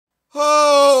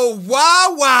Oh,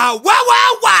 wow, wow, wow,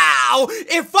 wow, wow!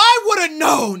 If I would have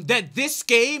known that this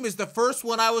game is the first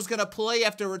one I was gonna play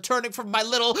after returning from my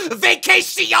little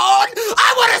vacation,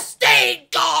 I would have stayed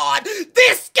gone!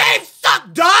 This game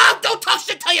sucked, dog! Don't talk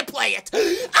shit till you play it!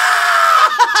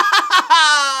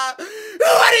 Ah!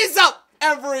 What is up,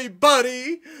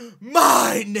 everybody?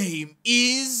 My name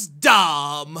is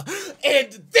Dom,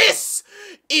 and this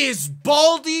is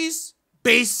Baldi's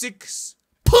Basics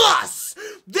Plus!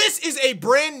 This is a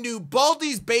brand new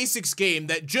Baldi's Basics game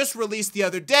that just released the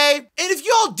other day. And if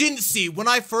y'all didn't see, when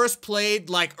I first played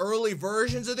like early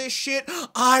versions of this shit,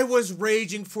 I was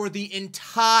raging for the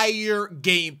entire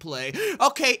gameplay.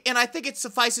 Okay, and I think it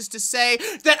suffices to say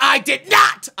that I did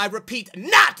not, I repeat,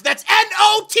 not, that's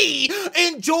N-O-T,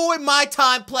 enjoy my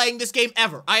time playing this game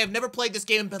ever. I have never played this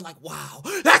game and been like, wow,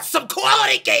 that's some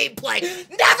quality gameplay.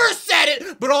 Never said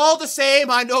it, but all the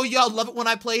same, I know y'all love it when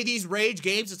I play these rage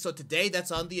games, and so today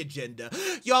that's on the agenda.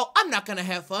 Y'all, I'm not gonna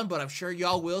have fun, but I'm sure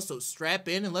y'all will, so strap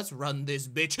in and let's run this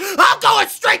bitch. I'm going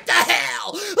straight to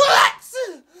hell! Let's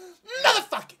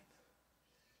motherfucking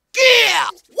yeah!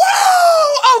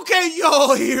 Woo! Okay,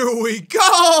 y'all, here we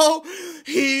go.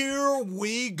 Here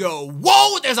we go.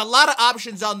 Whoa, there's a lot of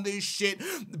options on this shit,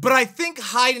 but I think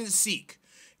hide and seek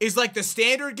is like the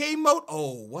standard game mode.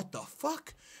 Oh, what the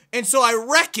fuck? And so I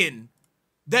reckon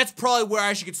that's probably where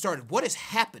I should get started. What is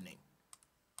happening?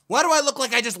 Why do I look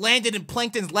like I just landed in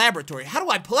Plankton's laboratory? How do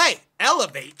I play?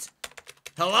 Elevate.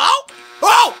 Hello?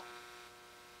 Oh!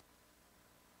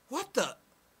 What the?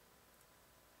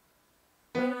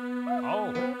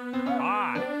 Oh,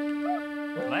 hi.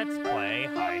 Let's play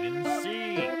hide and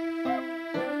seek.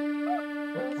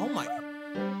 Oh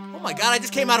my god, I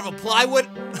just came out of a plywood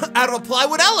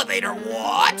elevator.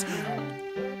 What?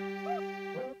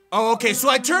 Oh, okay, so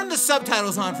I turned the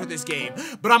subtitles on for this game,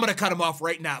 but I'm gonna cut them off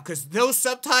right now, because those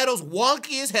subtitles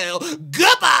wonky as hell.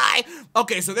 Goodbye!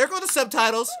 Okay, so there go the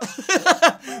subtitles.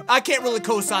 I can't really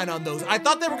co-sign on those. I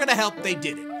thought they were gonna help, they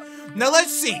didn't. Now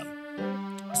let's see.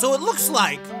 So it looks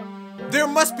like there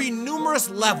must be numerous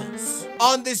levels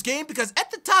on this game, because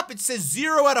at the top it says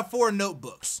 0 out of 4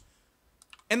 notebooks.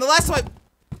 And the last time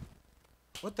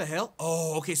what the hell?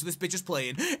 Oh, okay, so this bitch is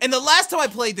playing. And the last time I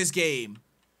played this game,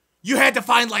 you had to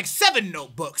find like 7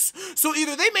 notebooks. So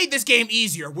either they made this game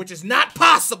easier, which is not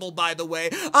possible, by the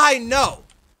way. I know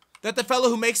that the fellow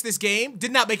who makes this game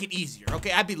did not make it easier,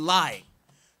 okay? I'd be lying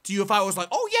to you if I was like,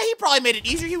 oh yeah, he probably made it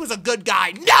easier. He was a good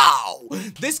guy. No!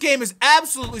 This game is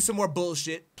absolutely some more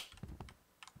bullshit.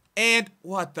 And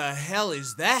what the hell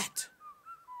is that?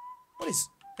 What is,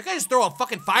 that guy just throw a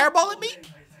fucking fireball at me?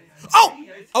 Oh,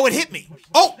 it hit me.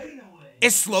 Oh, it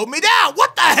slowed me down.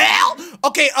 What the hell?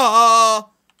 Okay,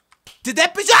 did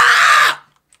that bitch, ah!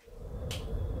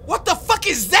 What the fuck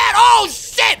is that? Oh,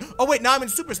 shit! Oh, wait, now I'm in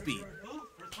super speed.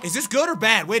 Is this good or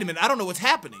bad? Wait a minute, I don't know what's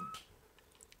happening.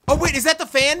 Oh, wait, is that the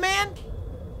fan man?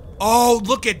 Oh,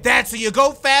 look at that. So you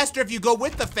go faster if you go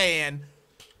with the fan,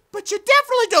 but you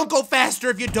definitely don't go faster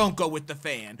if you don't go with the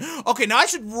fan. Okay, now I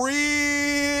should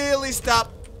really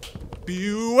stop.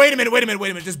 Wait a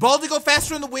minute. Does Baldi go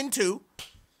faster in the wind too?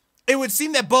 It would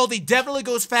seem that Baldi definitely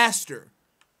goes faster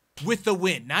with the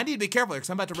wind. Now I need to be careful here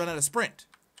because I'm about to run out of sprint.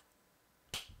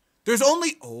 There's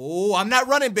only, oh, I'm not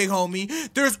running, big homie.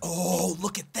 There's, oh,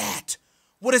 look at that.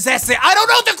 What does that say? I don't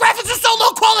know, the graphics are so low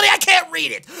quality I can't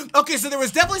read it. Okay, so there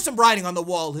was definitely some writing on the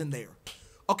wall in there.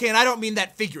 Okay, and I don't mean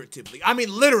that figuratively. I mean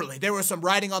literally, there was some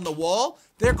writing on the wall.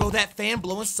 There go that fan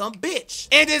blowing some bitch.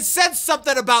 And it said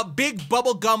something about big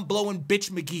bubblegum blowing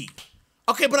bitch McGee.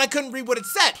 Okay, but I couldn't read what it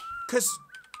said, because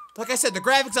like I said, the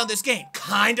graphics on this game,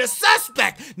 kinda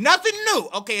suspect. Nothing new.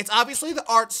 Okay, it's obviously the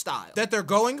art style that they're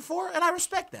going for, and I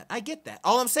respect that. I get that.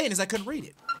 All I'm saying is I couldn't read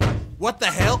it. What the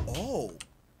hell? Oh.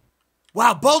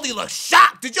 Wow, Baldi looks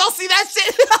shocked. Did y'all see that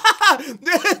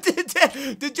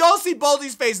shit? Did y'all see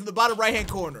Baldi's face in the bottom right-hand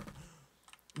corner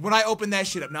when I opened that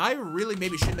shit up? Now, I really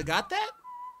maybe shouldn't have got that.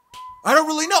 I don't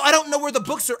really know. I don't know where the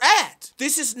books are at.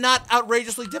 This is not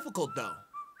outrageously difficult, though.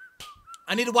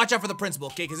 I need to watch out for the principal,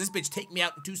 okay? Because this bitch take me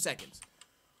out in 2 seconds.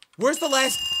 Where's the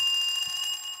last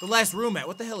room at?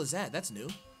 What the hell is that? That's new.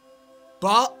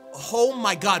 Oh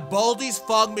my god, Baldi's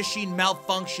fog machine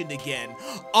malfunctioned again.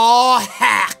 Oh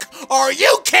heck! Are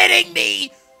you kidding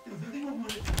me?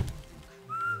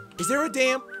 Is there a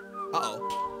damn?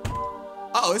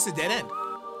 Uh-oh, this is a dead end.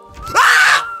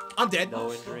 Ah! I'm dead.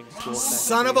 No entering school.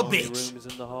 Son of a bitch. Rooms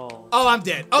in the hall. Oh, I'm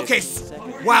dead. Okay.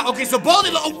 Wow. Okay, so Baldi.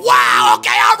 Wow.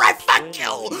 Okay. All right. Fuck you.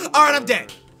 All right. I'm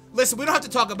dead. Listen, we don't have to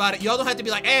talk about it. Y'all don't have to be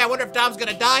like, hey, I wonder if Dom's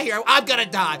gonna die here. I'm gonna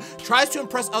die. Tries to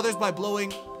impress others by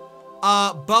blowing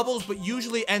bubbles, but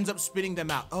usually ends up spitting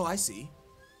them out. Oh, I see.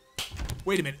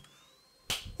 Wait a minute.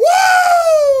 Woo!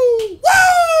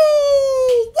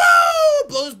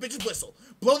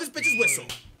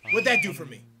 that do for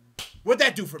me? What'd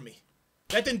that do for me?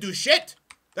 That didn't do shit.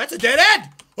 That's a dead end.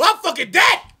 Well, I'm fucking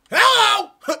dead.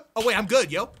 Hello. Oh, wait, I'm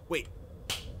good, yo. Wait.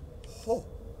 Oh.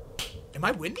 Am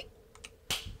I winning?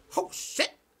 Oh,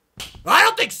 shit. I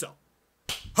don't think so.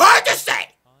 Hard to say.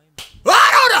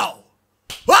 I don't know.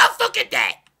 I'm fucking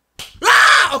dead.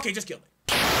 Ah! Okay, just kill me.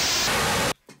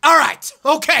 Alright,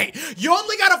 okay. You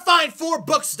only gotta find 4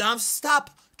 books, Dom. Stop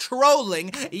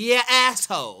trolling, you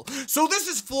asshole. So this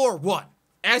is floor 1,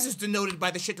 as is denoted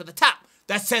by the shit to the top.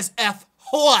 That says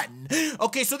F1.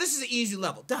 Okay, so this is an easy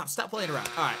level. Dom, stop playing around.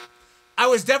 Alright. I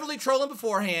was definitely trolling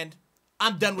beforehand.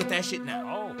 I'm done with that shit now.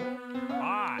 Oh,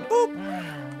 hi. Boop.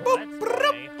 Boop. Let's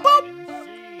play Boop. hide and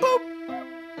seek. Boop.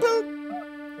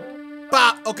 Boop.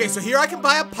 Pop. Okay, so here I can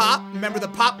buy a pop. Remember, the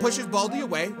pop pushes Baldi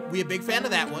away. We a big fan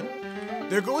of that one.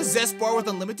 There goes Zest Bar with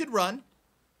unlimited run.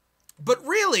 But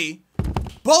really,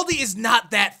 Baldi is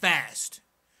not that fast.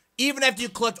 Even after you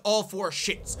collect all 4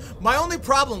 shits. My only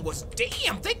problem was,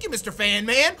 damn, thank you, Mr. Fan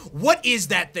Man. What is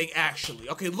that thing actually?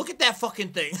 Okay, look at that fucking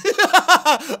thing.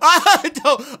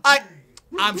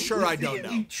 I'm sure I don't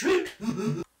know.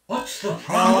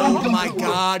 Oh my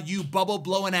god, you bubble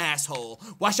blowing asshole.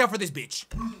 Watch out for this bitch.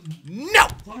 No!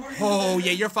 Oh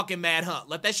yeah, you're fucking mad, huh?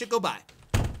 Let that shit go by.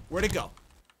 Where'd it go?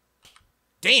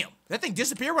 Damn, that thing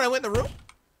disappeared when I went in the room?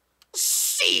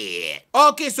 Shit!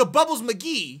 Okay, so Bubbles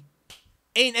McGee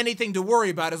ain't anything to worry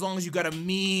about as long as you got a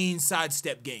mean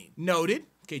sidestep game. Noted.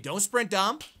 Okay, don't sprint,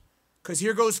 Dom. Cause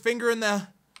here goes finger in the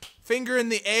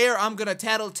air, I'm gonna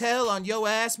tattletale on yo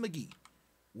ass McGee.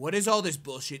 What is all this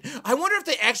bullshit? I wonder if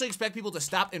they actually expect people to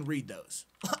stop and read those.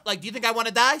 Like, do you think I want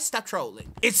to die? Stop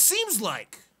trolling. It seems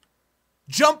like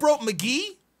Jump Rope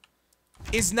McGee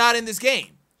is not in this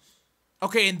game.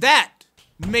 Okay, and that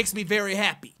makes me very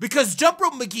happy. Because Jump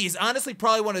Rope McGee is honestly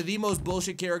probably one of the most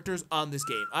bullshit characters on this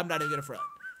game. I'm not even gonna front.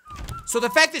 So the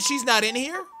fact that she's not in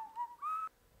here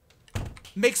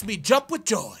makes me jump with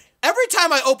joy. Every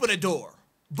time I open a door,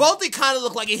 Baldi kind of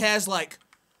look like he has like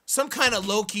some kind of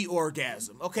low-key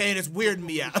orgasm, okay? And it's weirding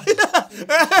me out.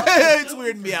 It's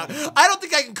weirding me out. I don't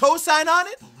think I can co-sign on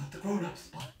it,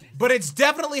 but it's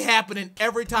definitely happening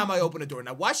every time I open a door.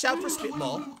 Now watch out for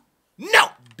Spitball.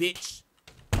 No, bitch.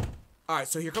 All right,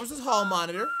 so here comes this hall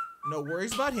monitor. No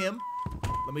worries about him.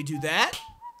 Let me do that.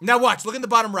 Now watch, look in the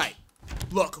bottom right.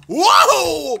 Look,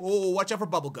 whoa! Oh, watch out for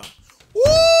bubblegum. Woo!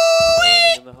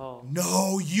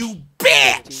 No, you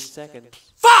bitch! 15 seconds.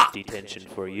 Fuck! Detention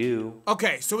for you.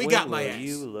 Okay, so we When got my will ass.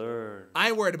 you learn? I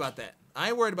ain't worried about that. I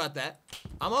ain't worried about that.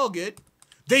 I'm all good.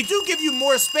 They do give you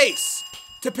more space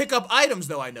to pick up items,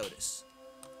 though, I notice.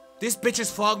 This bitch's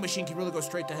fog machine can really go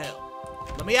straight to hell.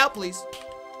 Let me out, please.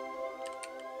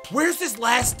 Where's this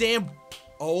last damn...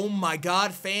 Oh my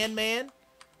god, Fan Man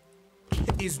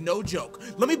is no joke.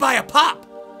 Let me buy a pop.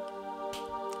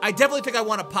 I definitely think I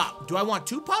want a pop. Do I want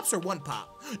 2 pops or 1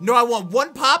 pop? No, I want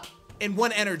 1 pop and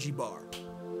 1 energy bar.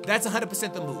 That's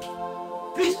 100% the move.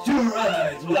 Feast your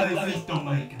eyes while I feast on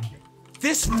my kind.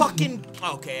 This fucking...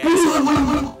 Okay,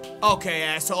 asshole. Okay,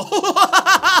 asshole.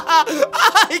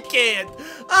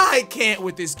 I can't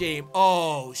with this game.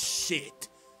 Oh, shit.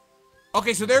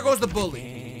 Okay, so there goes the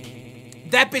bully.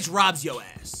 That bitch robs yo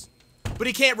ass. But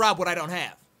he can't rob what I don't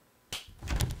have.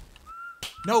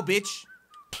 No, bitch.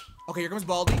 Okay, here comes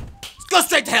Baldi. Go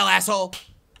straight to hell, asshole.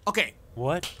 Okay.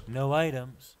 What? No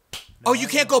items. Oh, you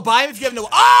can't go buy him if you have no...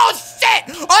 Oh, shit!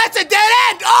 Oh, that's a dead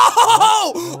end!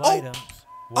 Oh! No Oh! items.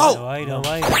 Oh! No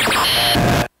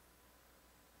items.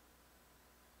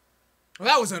 Well,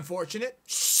 that was unfortunate.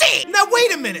 Shit! Now,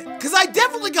 wait a minute. Because I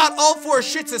definitely got all 4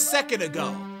 shits a second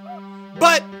ago.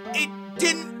 But it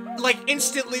didn't, like,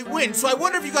 instantly win. So I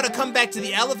wonder if you gotta come back to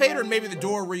the elevator and maybe the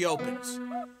door reopens.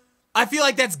 I feel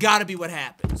like that's gotta be what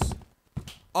happens.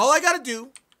 All I gotta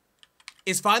do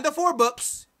is find the 4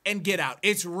 books and get out.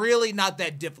 It's really not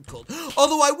that difficult.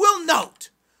 Although I will note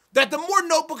that the more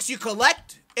notebooks you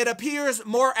collect, it appears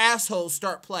more assholes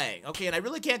start playing. Okay, and I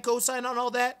really can't co-sign on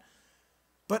all that.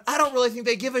 But I don't really think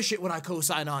they give a shit what I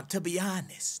co-sign on, to be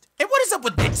honest. And what is up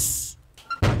with this?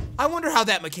 I wonder how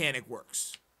that mechanic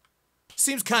works.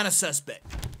 Seems kind of suspect.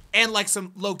 And like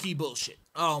some low-key bullshit.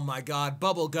 Oh my god,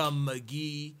 Bubblegum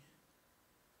McGee.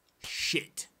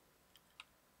 Shit.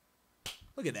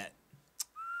 Look at that.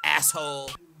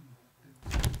 Asshole.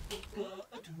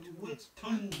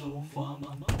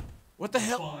 What the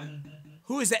hell?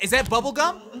 Who is that? Is that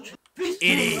Bubblegum? It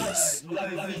is.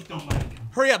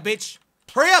 Hurry up, bitch.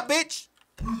 Hurry up, bitch.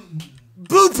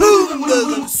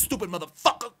 Boo-poo, stupid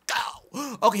motherfucker.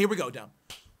 Go. Okay, here we go, Dom.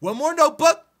 1 more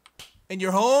notebook, and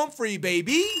you're home free,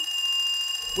 baby.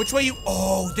 Which way you...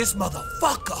 Oh, this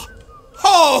motherfucker.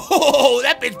 Oh,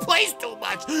 that bitch plays too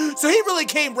much. So he really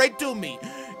came right to me.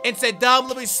 and said, Dom,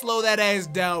 let me slow that ass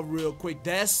down real quick.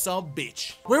 That's some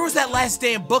bitch. Where was that last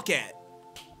damn book at?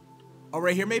 Oh,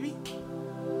 right here, maybe?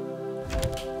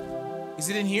 Is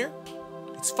it in here?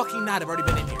 It's fucking not. I've already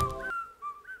been in here.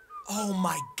 Oh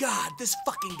my God, this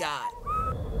fucking guy.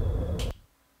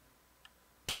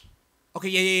 Okay,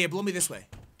 yeah. Blow me this way.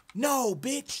 No,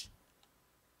 bitch.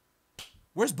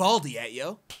 Where's Baldi at,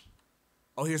 yo?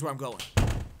 Oh, here's where I'm going.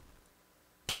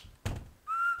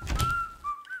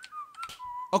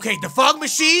 Okay, the fog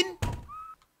machine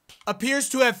appears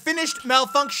to have finished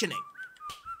malfunctioning.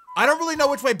 I don't really know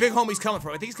which way Big Homie's coming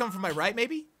from. I think he's coming from my right,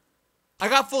 maybe? I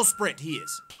got full sprint. He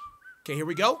is. Okay, here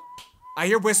we go. I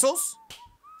hear whistles.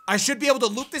 I should be able to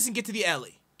loop this and get to the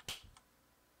alley.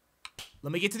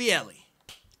 Let me get to the alley.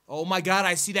 Oh my God,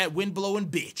 I see that wind blowing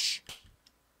bitch.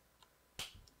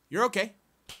 You're okay.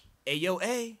 Ayo,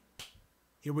 A.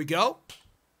 Here we go.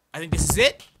 I think this is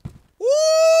it.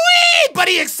 Woo-wee!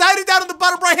 Buddy excited down in the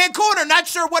bottom right-hand corner. Not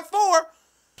sure what for.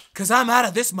 Because I'm out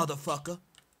of this motherfucker.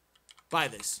 Buy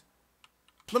this.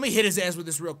 Let me hit his ass with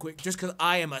this real quick. Just because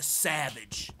I am a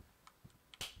savage.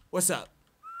 What's up?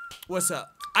 What's up?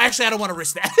 Actually, I don't want to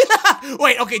risk that.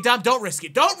 Wait, okay, Dom, don't risk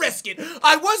it. Don't risk it.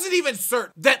 I wasn't even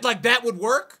certain that, like, that would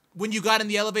work when you got in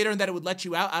the elevator and that it would let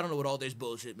you out. I don't know what all this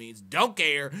bullshit means. Don't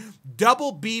care.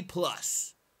 Double B+.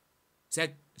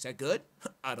 Is that good?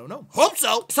 I don't know. Hope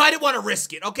so. So I didn't want to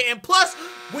risk it, okay? And plus,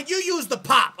 when you use the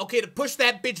pop, okay, to push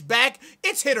that bitch back,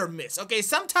 it's hit or miss, okay?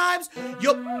 Sometimes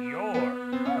you'll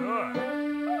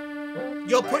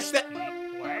push that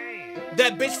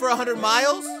bitch for 100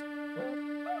 miles.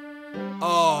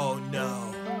 Oh,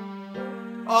 no.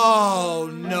 Oh,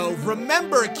 no.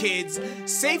 Remember, kids,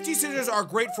 safety scissors are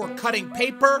great for cutting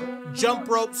paper, jump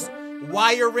ropes,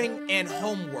 wiring, and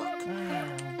homework.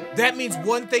 That means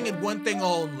one thing and one thing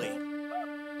only.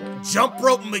 Jump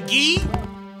Rope McGee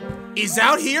is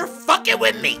out here fucking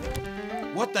with me.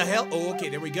 What the hell? Oh, okay,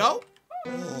 there we go.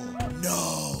 Oh,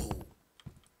 no.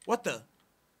 What the?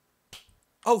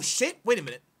 Oh, shit. Wait a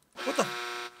minute. What the?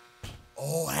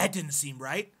 Oh, that didn't seem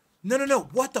right. No.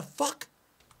 What the fuck?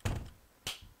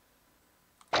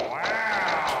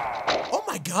 Wow. Oh,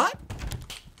 my God.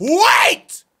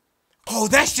 Wait! Oh,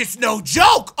 that's just no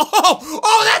joke.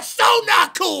 Oh, that's so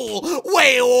not cool.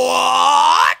 Wait,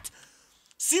 what?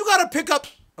 So you gotta pick up,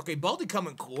 okay, Baldi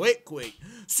coming quick.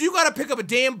 So you gotta pick up a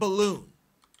damn balloon.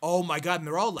 Oh my God, and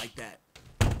they're all like that.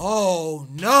 Oh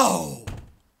no.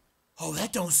 Oh,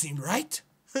 that don't seem right.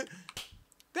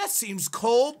 That seems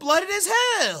cold-blooded as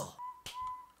hell.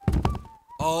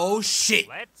 Oh shit.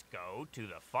 Let's go to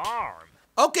the farm.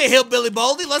 Okay, Hillbilly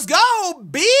Baldi, let's go,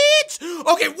 bitch!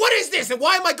 Okay, what is this, and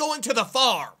why am I going to the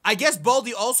farm? I guess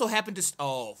Baldi also happened to...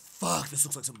 Oh, fuck, this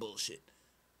looks like some bullshit.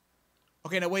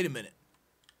 Okay, now wait a minute.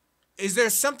 Is there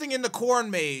something in the corn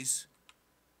maze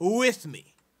with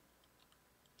me?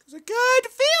 Because I kind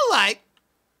of feel like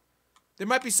there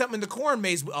might be something in the corn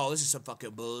maze... Oh, this is some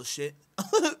fucking bullshit.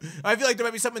 I feel like there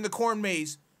might be something in the corn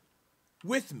maze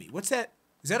with me. What's that?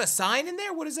 Is that a sign in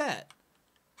there? What is that?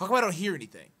 How come I don't hear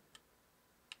anything?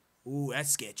 Ooh, that's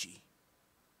sketchy.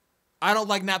 I don't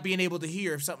like not being able to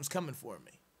hear if something's coming for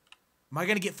me. Am I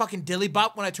gonna get fucking dilly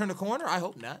bop when I turn the corner? I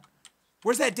hope not.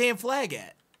 Where's that damn flag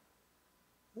at?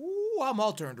 Ooh, I'm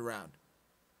all turned around.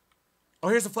 Oh,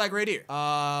 here's the flag right here.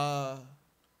 Oh,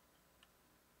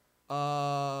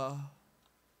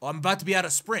 I'm about to be out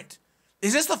of sprint.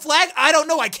 Is this the flag? I don't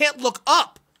know. I can't look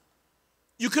up.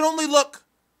 You can only look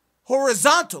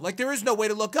horizontal. Like there is no way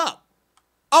to look up.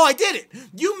 Oh, I did it.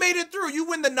 You made it through. You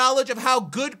win the knowledge of how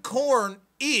good corn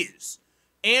is.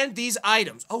 And these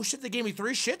items. Oh, shit, they gave me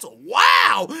 3 shits?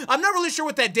 Wow! I'm not really sure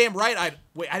what that damn right item...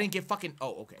 Wait, I didn't get fucking...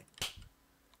 Oh, okay.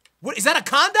 What, is that a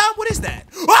condom? What is that?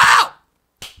 Wow!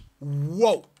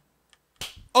 Whoa.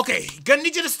 Okay, gonna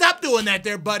need you to stop doing that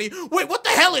there, buddy. Wait, what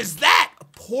the hell is that? A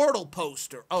portal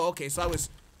poster. Oh, okay, so I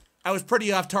was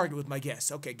pretty off target with my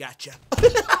guess. Okay, gotcha.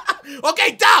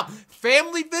 Okay, Dom!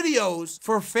 Family videos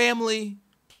for Family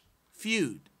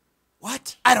Feud.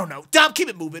 What? I don't know. Dom, keep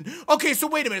it moving. Okay, so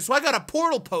wait a minute. So I got a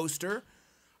portal poster.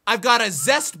 I've got a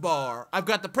zest bar. I've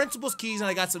got the principal's keys, and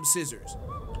I got some scissors.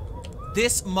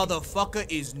 This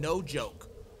motherfucker is no joke.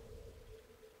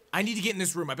 I need to get in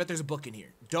this room. I bet there's a book in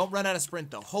here. Don't run out of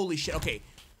sprint, though. Holy shit. Okay.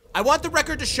 I want the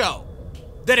record to show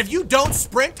that if you don't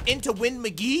sprint into Win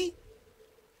McGee,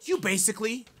 you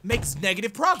basically make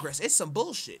negative progress. It's some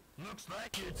bullshit. Looks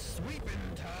like it's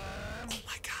sweeping time. Oh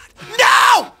my God.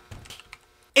 No!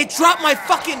 It dropped my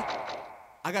fucking...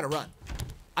 I gotta run.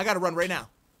 I gotta run right now.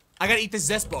 I gotta eat this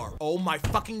zest bar. Oh my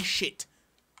fucking shit.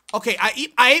 Okay, I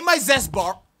ate my zest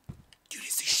bar. You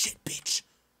didn't see shit, bitch.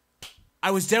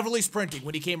 I was definitely sprinting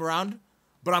when he came around.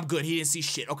 But I'm good. He didn't see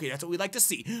shit. Okay, that's what we like to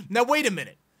see. Now, wait a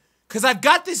minute. Because I've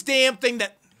got this damn thing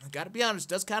that, I gotta be honest,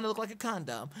 does kind of look like a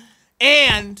condom.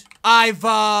 And I've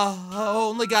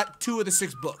only got 2 of the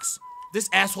 6 books. This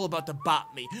asshole about to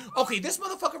bop me. Okay, this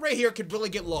motherfucker right here could really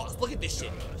get lost. Look at this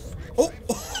shit.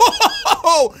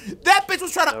 Oh, that bitch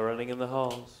was trying to... No running in the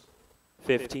halls.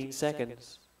 15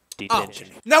 seconds. Oh, Detention.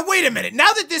 now wait a minute.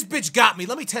 Now that this bitch got me,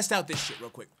 let me test out this shit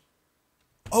real quick.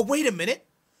 Oh, wait a minute.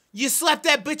 You slapped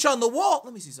that bitch on the wall.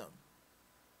 Let me see something.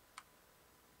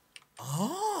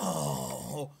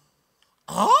 Oh.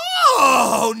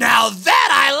 Oh, now that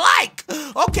I like.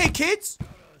 Okay, kids.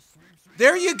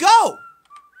 There you go.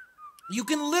 You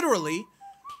can literally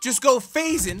just go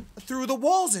phasing through the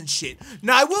walls and shit.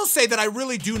 Now, I will say that I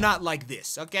really do not like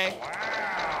this, okay?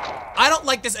 I don't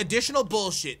like this additional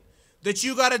bullshit that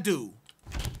you gotta do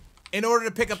in order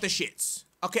to pick up the shits.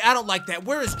 Okay, I don't like that.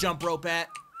 Where is jump rope at?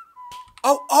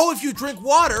 Oh, if you drink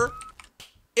water,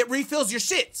 it refills your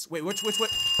shits. Wait, which?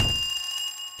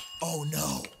 Oh,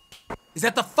 no. Is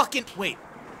that the fucking, wait.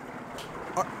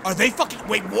 Are they fucking,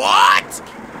 wait, what?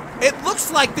 It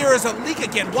looks like there is a leak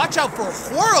again. Watch out for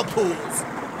whirlpools.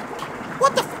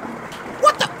 What the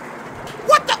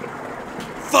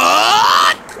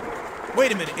fuck?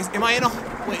 Wait a minute, am I in a,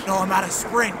 wait, no, I'm out of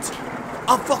sprint.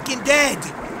 I'm fucking dead.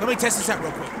 Let me test this out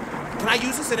real quick. Can I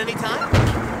use this at any time?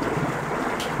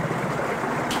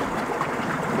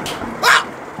 Ah!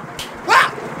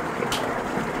 Ah!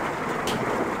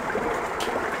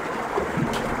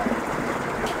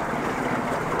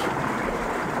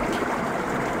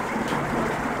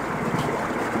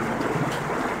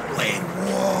 Wait,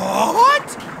 what?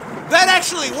 That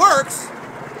actually works.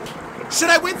 Should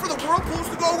I wait for the whirlpools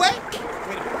to go away?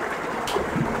 Wait a minute.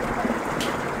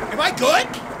 Am I good?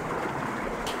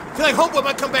 I feel like Homeboy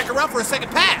might come back around for a second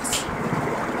pass.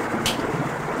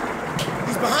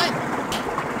 He's behind me.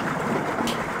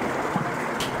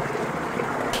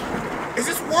 Is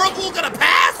this whirlpool gonna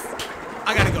pass?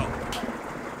 I gotta go.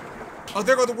 Oh,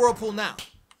 there goes the whirlpool now.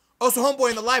 Oh, so Homeboy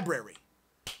in the library.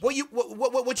 What you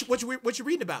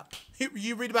reading about?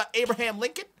 You read about Abraham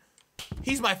Lincoln?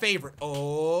 He's my favorite.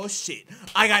 Oh shit.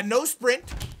 I got no sprint.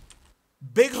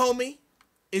 Big homie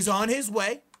is on his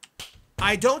way.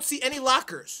 I don't see any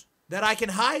lockers that I can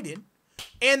hide in.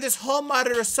 And this hall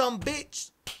monitor some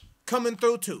bitch coming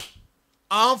through too.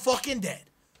 I'm fucking dead.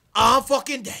 I'm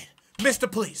fucking dead. Mister,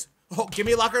 please. Oh, give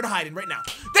me a locker to hide in right now.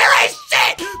 There is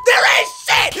shit! There is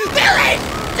shit! There is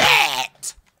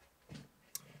shit!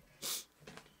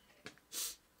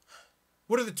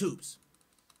 What are the tubes?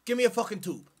 Give me a fucking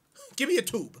tube. Give me a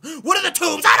tube. What are the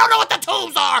tubes? I don't know what the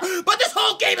tubes are, but this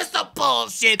whole game is some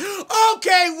bullshit.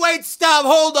 Okay, wait, stop.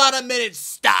 Hold on a minute.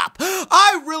 Stop.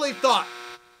 I really thought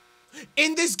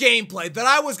in this gameplay that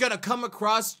I was gonna come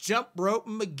across Jump Rope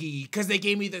McGee because they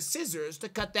gave me the scissors to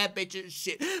cut that bitch's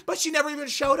shit, but she never even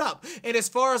showed up. And as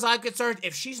far as I'm concerned,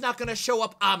 if she's not gonna show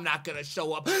up, I'm not gonna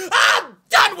show up. I'm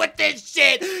done with this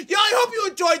shit. Y'all, I hope you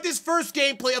enjoyed this first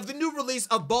gameplay of the new release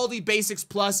of Baldi Basics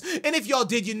Plus. And if y'all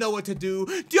did, you know what to do.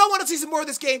 Do y'all want to see some more of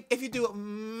this game? If you do,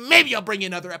 maybe I'll bring you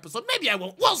another episode. Maybe I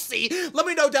won't. We'll see. Let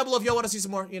me know down below if y'all want to see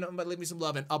some more. You know, leave me some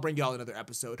love and I'll bring y'all another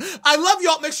episode. I love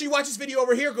y'all. Make sure you watch this video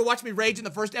over here. Go watch me rage in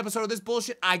the first episode of this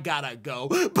bullshit. I gotta go.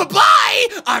 Bye-bye.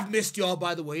 I've missed y'all,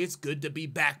 by the way. It's good to be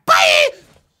back. Bye.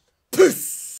 Peace.